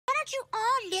don't you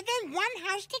all live in one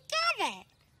house together?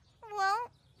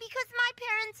 Well, because my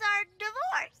parents are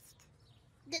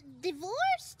divorced.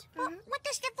 Divorced? What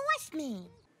does divorce mean?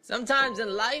 Sometimes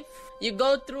in life, you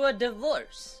go through a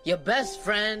divorce. Your best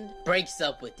friend breaks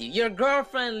up with you. Your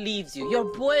girlfriend leaves you. Your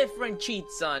boyfriend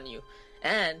cheats on you.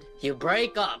 And you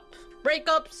break up.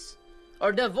 Breakups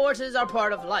or divorces are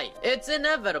part of life. It's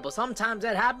inevitable. Sometimes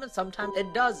it happens, sometimes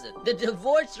it doesn't. The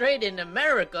divorce rate in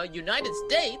America, United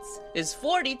States, is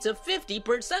 40 to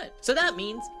 50%. So that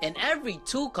means in every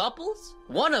 2 couples,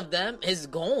 one of them is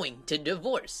going to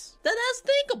divorce. Then let's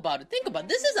think about it. Think about it.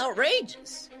 This is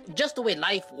outrageous. Just the way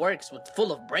life works with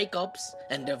full of breakups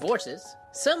and divorces.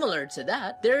 Similar to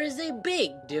that, there is a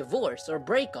big divorce or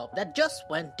breakup that just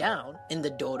went down in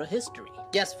the Dota history.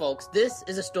 Yes, folks, this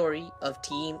is a story of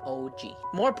Team OG.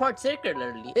 More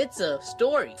particularly, it's a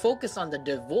story focused on the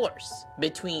divorce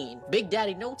between Big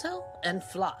Daddy n0tail and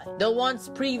Fly, the once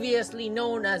previously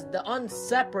known as the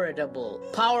inseparable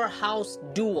powerhouse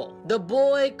duo, the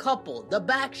boy couple, the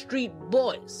Backstreet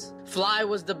Boys. Fly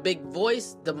was the big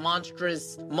voice, the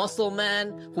monstrous muscle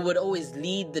man who would always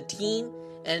lead the team,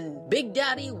 and Big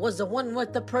Daddy was the one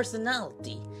with the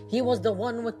personality. He was the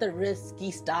one with the risky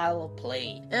style of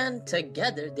play. And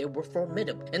together they were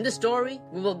formidable. In this story,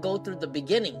 we will go through the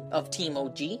beginning of Team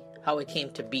OG, how it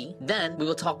came to be. Then we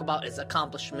will talk about its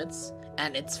accomplishments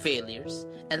and its failures.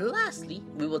 And lastly,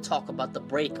 we will talk about the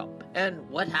breakup and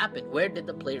what happened. Where did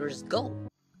the players go?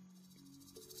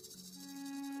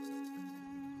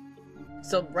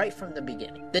 So right from the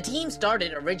beginning, the team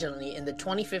started originally in the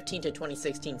 2015 to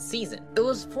 2016 season. It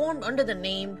was formed under the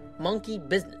name Monkey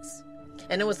Business,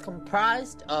 and it was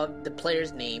comprised of the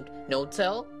players named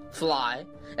n0tail, Fly,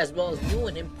 as well as new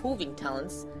and improving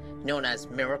talents known as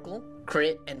Miracle,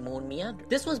 Crit, and Moon Meander.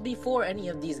 This was before any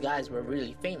of these guys were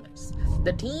really famous.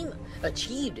 The team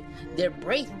achieved their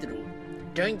breakthrough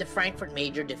during the Frankfurt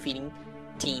Major, defeating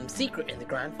Team Secret in the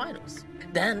grand finals.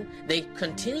 Then they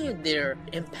continued their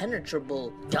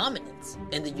impenetrable dominance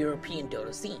in the European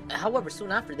Dota scene. However,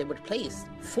 soon after they would place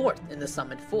 4th in the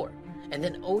Summit 4, and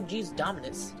then OG's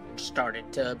dominance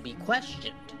started to be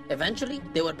questioned. Eventually,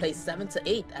 they would place 7th to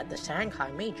 8th at the Shanghai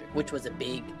Major, which was a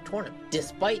big tournament.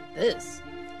 Despite this,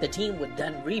 the team would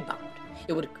then rebound.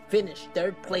 It would finish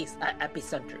 3rd place at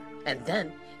EPICENTER, and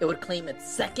then it would claim its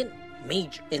 2nd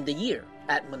major in the year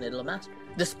at Manila Master.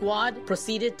 The squad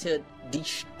proceeded to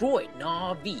destroy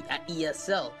NAVI at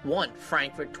ESL 1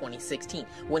 Frankfurt 2016,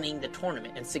 winning the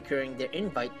tournament and securing their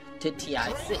invite to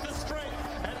TI6.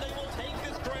 And they will take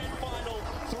this grand final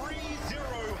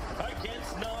 3-0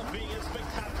 against NAVI in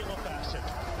spectacular fashion.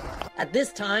 At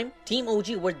this time, Team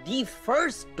OG were the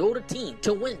first Dota team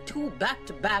to win 2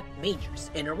 back-to-back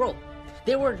majors in a row.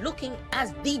 They were looking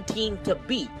as the team to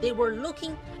beat. They were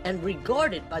looking and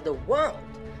regarded by the world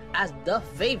as the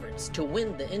favorites to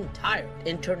win the entire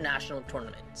international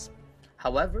tournaments.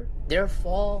 However, their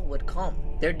fall would come.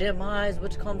 Their demise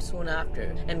would come soon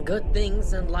after, and good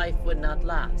things in life would not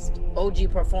last.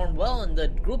 OG performed well in the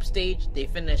group stage. They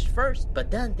finished first, but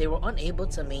then they were unable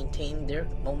to maintain their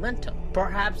momentum.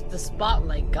 Perhaps the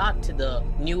spotlight got to the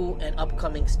new and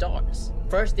upcoming stars.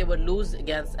 First, they would lose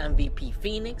against MVP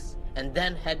Phoenix, and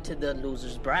then head to the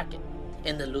loser's bracket.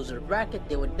 In the loser bracket,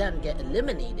 they would then get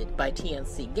eliminated by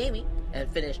TNC Gaming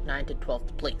and finish 9th to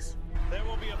 12th place. There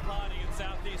will be a party in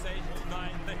Southeast Asia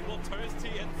tonight. They will toast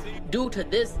TNC. Due to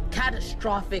this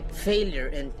catastrophic failure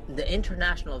in the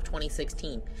International of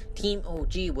 2016, Team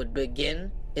OG would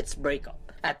begin its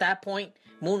breakup. At that point,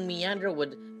 Moon Meander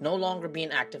would no longer be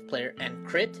an active player, and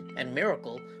Crit and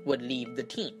Miracle would leave the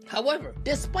team. However,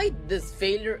 despite this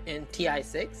failure in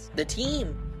TI6, the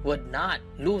team would not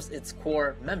lose its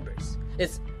core members.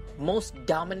 Its most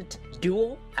dominant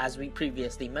duo, as we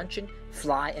previously mentioned,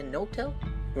 Fly and n0tail,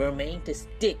 remained to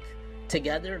stick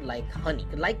together like honey,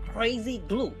 like crazy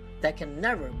glue that can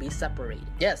never be separated.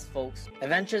 Yes, folks,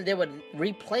 eventually they would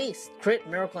replace Crit,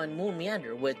 Miracle, and Moon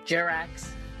Meander with Jerax,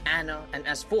 Anna, and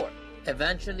S4.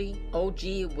 Eventually,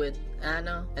 OG with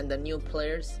Anna and the new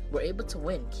players were able to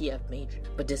win Kiev Major,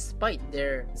 but despite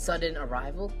their sudden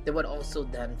arrival, they would also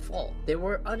then fall. They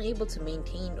were unable to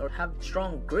maintain or have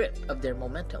strong grip of their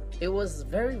momentum. It was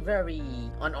very, very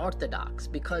unorthodox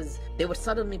because they would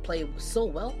suddenly play so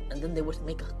well and then they would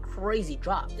make a crazy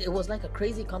drop. It was like a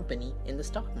crazy company in the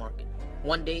stock market.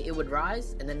 One day it would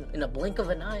rise, and then in a blink of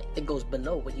an eye, it goes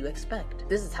below what you expect.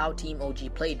 This is how Team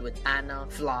OG played with Anna,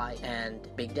 Fly, and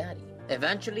Big Daddy.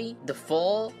 Eventually, the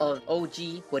fall of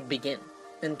OG would begin.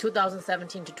 In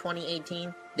 2017 to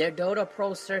 2018, their Dota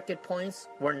Pro Circuit points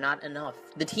were not enough.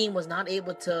 The team was not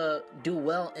able to do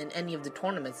well in any of the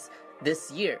tournaments this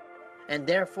year. and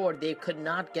therefore they could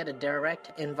not get a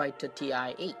direct invite to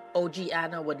tI-8. OG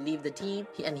Anna would leave the team,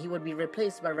 and he would be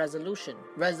replaced by Resolution.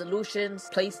 Resolution's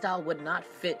playstyle would not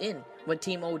fit in with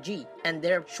Team OG, and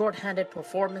their shorthanded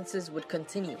performances would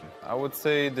continue. I would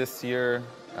say this year,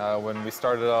 when we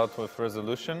started out with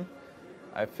Resolution,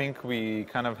 I think we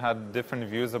kind of had different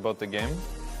views about the game.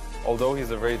 Although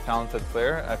he's a very talented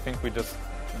player, I think we just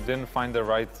didn't find the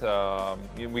right,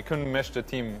 we couldn't mesh the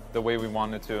team the way we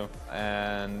wanted to.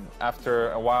 And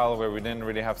after a while where we didn't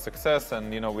really have success, and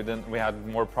we had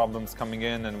more problems coming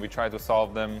in, and we tried to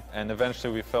solve them, and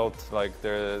eventually we felt like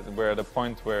we're at a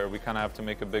point where we kind of have to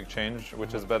make a big change,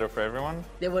 which is better for everyone.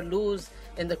 They would lose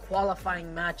in the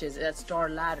qualifying matches at Star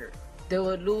Ladder. They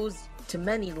would lose to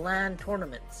many LAN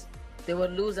tournaments. They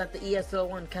would lose at the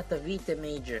ESL1 Katowice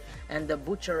Major and the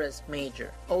Bucharest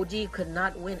Major. OG could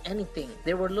not win anything.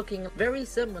 They were looking very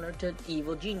similar to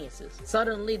Evil Geniuses.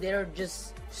 Suddenly,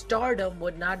 Stardom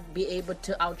would not be able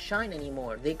to outshine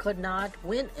anymore. They could not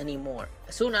win anymore.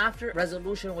 Soon after,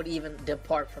 Resolution would even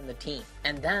depart from the team.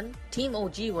 And then, Team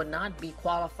OG would not be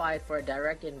qualified for a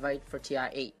direct invite for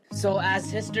tI-8. So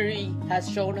as history has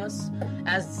shown us,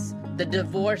 as the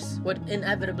divorce would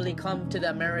inevitably come to the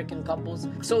American couples,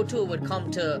 so too it would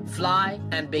come to Fly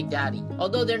and Big Daddy.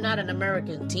 Although they're not an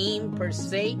American team per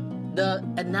se, the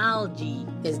analogy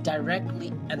is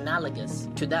directly analogous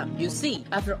to them. You see,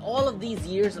 after all of these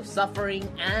years of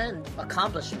suffering and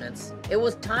accomplishments, it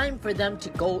was time for them to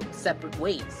go separate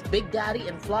ways. Big Daddy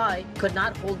and Fly could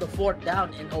not hold the fort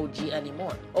down in OG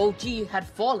anymore. OG had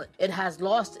fallen. It has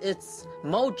lost its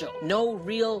mojo. No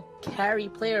real carry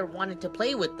player wanted to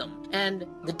play with them, and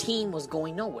the team was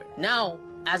going nowhere. Now,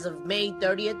 as of May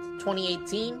 30th,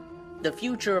 2018, the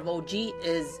future of OG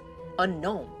is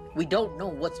unknown. We don't know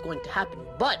what's going to happen,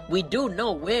 but we do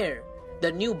know where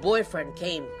the new boyfriend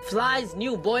came. Fly's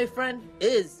new boyfriend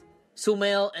is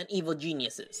Sumail and Evil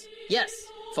Geniuses. Yes,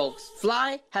 folks,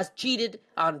 Fly has cheated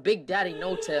on Big Daddy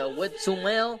n0tail with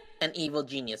Sumail and Evil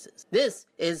Geniuses. This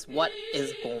is what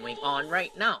is going on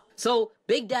right now. So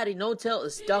Big Daddy n0tail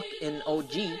is stuck in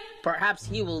OG. Perhaps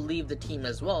he will leave the team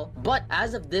as well. But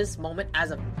as of this moment,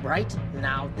 as of right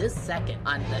now, this second,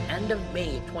 on the end of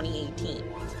May 2018,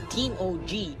 Team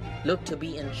OG look to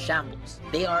be in shambles.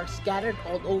 They are scattered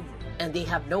all over, and they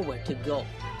have nowhere to go.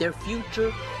 Their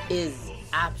future is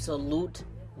absolute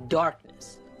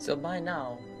darkness. So by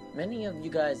now, many of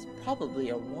you guys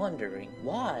probably are wondering,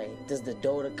 why does the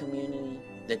Dota community,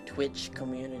 the Twitch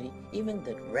community, even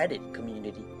the Reddit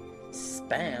community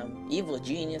spam Evil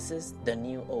Geniuses, the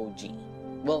new OG?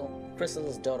 Well,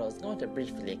 Crystal's Dota is going to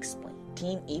briefly explain.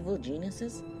 Team Evil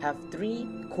Geniuses have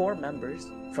 3 core members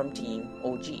from Team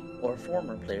OG, or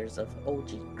former players of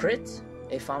OG. Crit,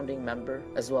 a founding member,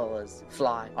 as well as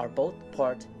Fly, are both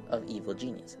part of Evil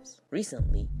Geniuses.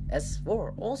 Recently,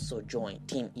 S4 also joined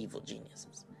Team Evil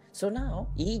Geniuses. So now,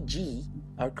 EG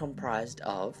are comprised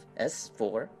of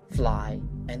S4, Fly,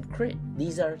 and Crit.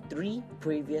 These are 3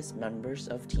 previous members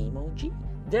of Team OG.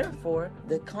 Therefore,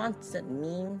 the constant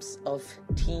memes of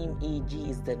Team EG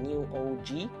is the new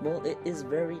OG, well, it is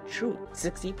very true.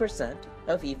 60%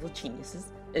 of Evil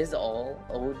Geniuses is all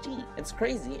OG. It's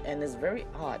crazy, and it's very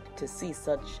odd to see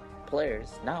such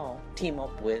players now team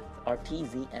up with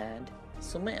tHE and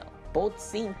Sumail. Both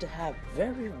seem to have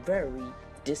very, very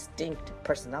distinct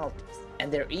personalities, and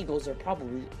their egos are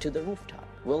probably to the rooftop.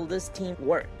 Will this team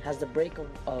work? Has the breakup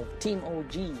of Team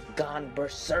OG gone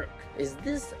berserk? Is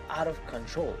this out of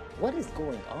control? What is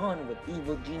going on with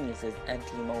Evil Geniuses and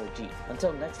Team OG?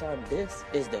 Until next time, this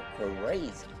is the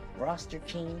crazy roster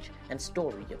change and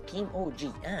story of Team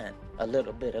OG and a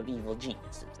little bit of Evil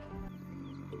Geniuses.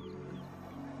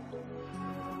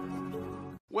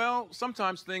 Well,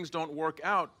 sometimes things don't work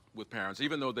out with parents,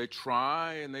 even though they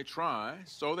try and they try,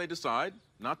 so they decide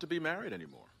not to be married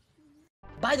anymore.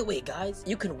 By the way, guys,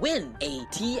 you can win a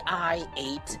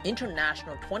tI-8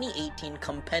 International 2018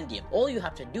 Compendium. All you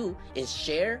have to do is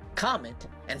share, comment,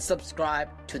 and subscribe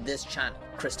to this channel,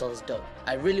 Crystal's Dota.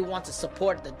 I really want to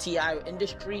support the TI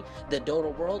industry, the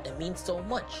Dota world. It means so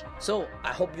much. So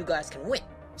I hope you guys can win.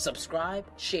 Subscribe,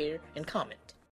 share, and comment.